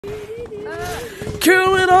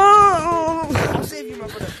Kill it all! I'll save you, my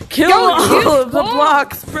brother. Kill all of the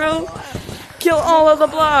blocks, bro! Kill all of the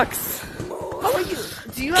blocks! How are you?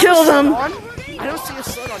 Do you have Kill a sun them. on? I don't see a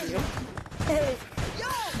sun on you.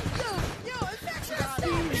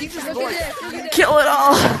 He just going. Kill it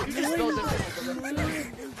all! You just built it.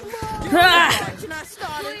 Ah!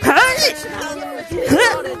 Hey!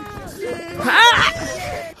 Ah!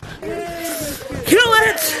 Kill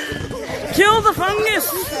it! Kill the fungus!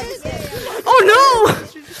 Oh no!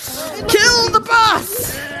 Kill the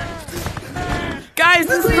boss! Guys,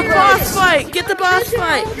 this is the boss fight! Get the boss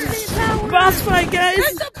fight! Boss fight, guys!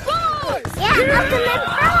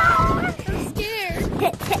 I'm scared.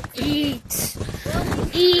 Eat.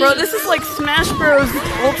 Bro, this is like Smash Bros.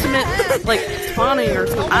 Ultimate, like, spawning or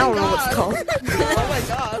something. I don't know what it's called. Oh my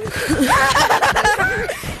god.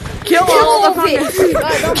 Kill all the fungus!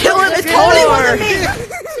 Kill it, it's holy water!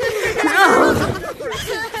 No!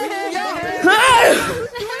 Ah!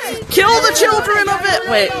 Kill the children of it!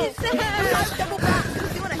 Wait.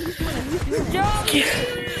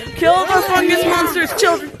 Kill the fungus monsters,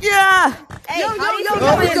 children! Yeah! Hey,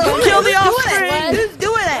 Kill the offspring! Who's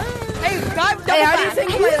doing it? Hey, how do you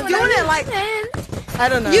think he's doing it? Like, I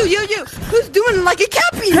don't know. you. Who's doing it? Like, it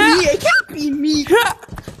can't be me. It can't be me.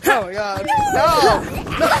 Oh my god. No.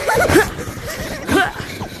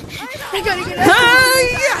 I gotta get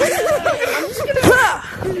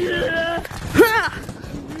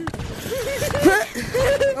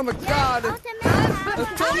Oh my god.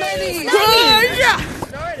 There's too many.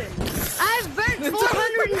 I've burnt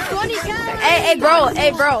 420 calories.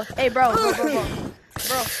 Hey, bro.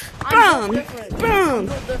 Boom! Boom!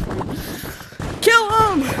 Kill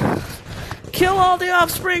them! Kill all the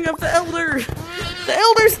offspring of the elder! The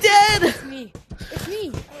elder's dead! It's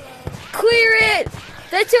me. Clear it.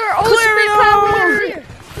 That's our Clear it ultimate all! power.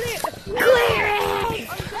 Clear it.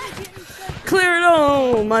 Clear it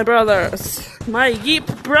all, my brothers! My yeep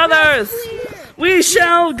brothers! We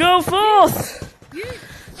shall go forth!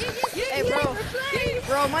 Hey,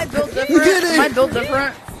 bro, my build different. My build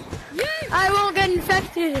different. I won't get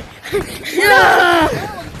infected. Yeah!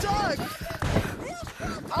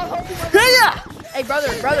 Hiya! Hey,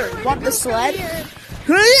 brother, want the sled?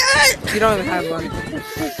 Hiya! You don't even have one.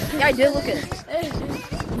 Yeah, I did. Look at it.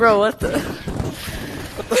 Bro, what the?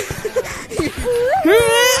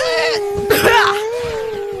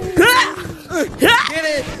 Get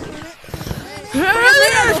it. I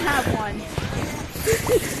don't have one.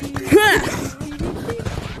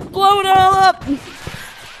 Blow it all up!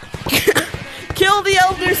 Kill the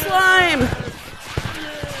elder slime!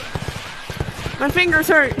 My fingers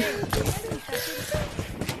hurt.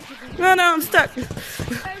 No, I'm stuck.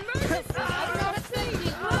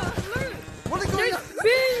 What is going on?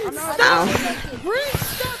 Ow.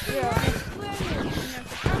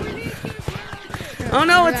 Oh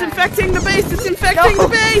no, it's infecting the base! It's infecting the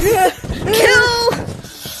base! Kill!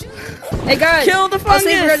 Hey, guys. Kill the I'll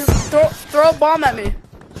say you fungus! guys throw a bomb at me.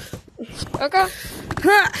 Okay.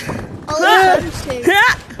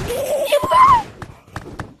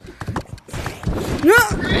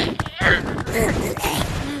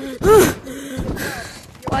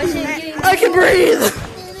 I can breathe!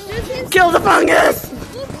 Kill the fungus!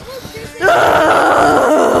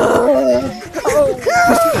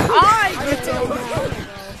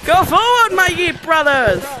 Go forward, my yeep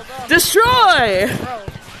brothers! Destroy!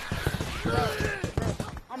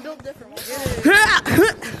 I'm built different.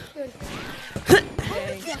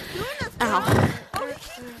 Ow.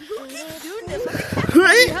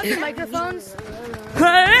 Have the microphones? I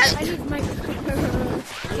need microphones.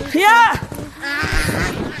 Yeah!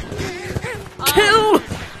 Kill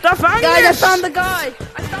the fungus! Guys, I found the guy.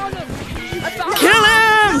 I found him. Kill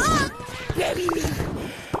him!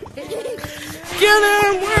 Get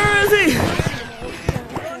him! Where is he?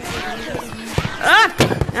 Ah!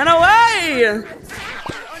 And away!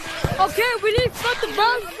 Okay, we need to fight the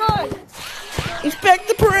boss fight. Inspect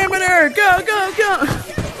the perimeter! Go!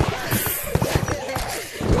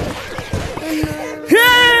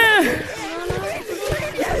 Yeah!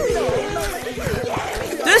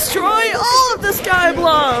 Destroy all of the sky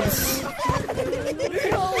blobs!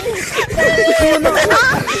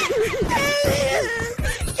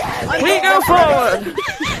 We go forward!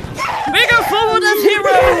 We go forward as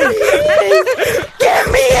heroes! Get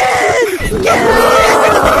me in! Get me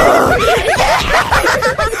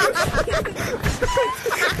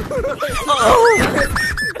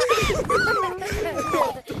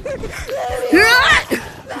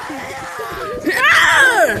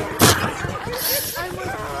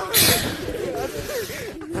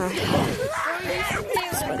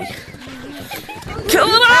Kill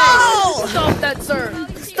it all! Stop that, sir.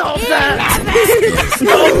 Stop that!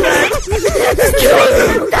 No, Max!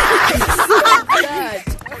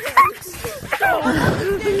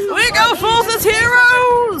 We go forth as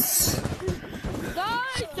heroes!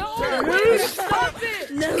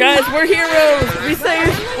 Guys, we're heroes!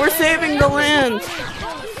 We're saving the land!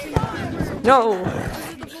 No.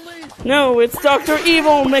 No, it's Dr.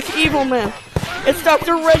 Evil McEvilman. It's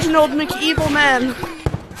Dr. Reginald McEvilman.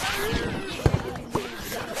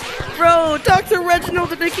 Bro, Dr. Reginald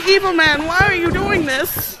McEvilman, why are you doing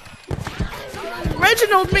this?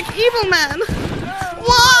 Reginald McEvilman!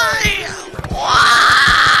 Why?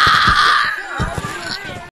 Why?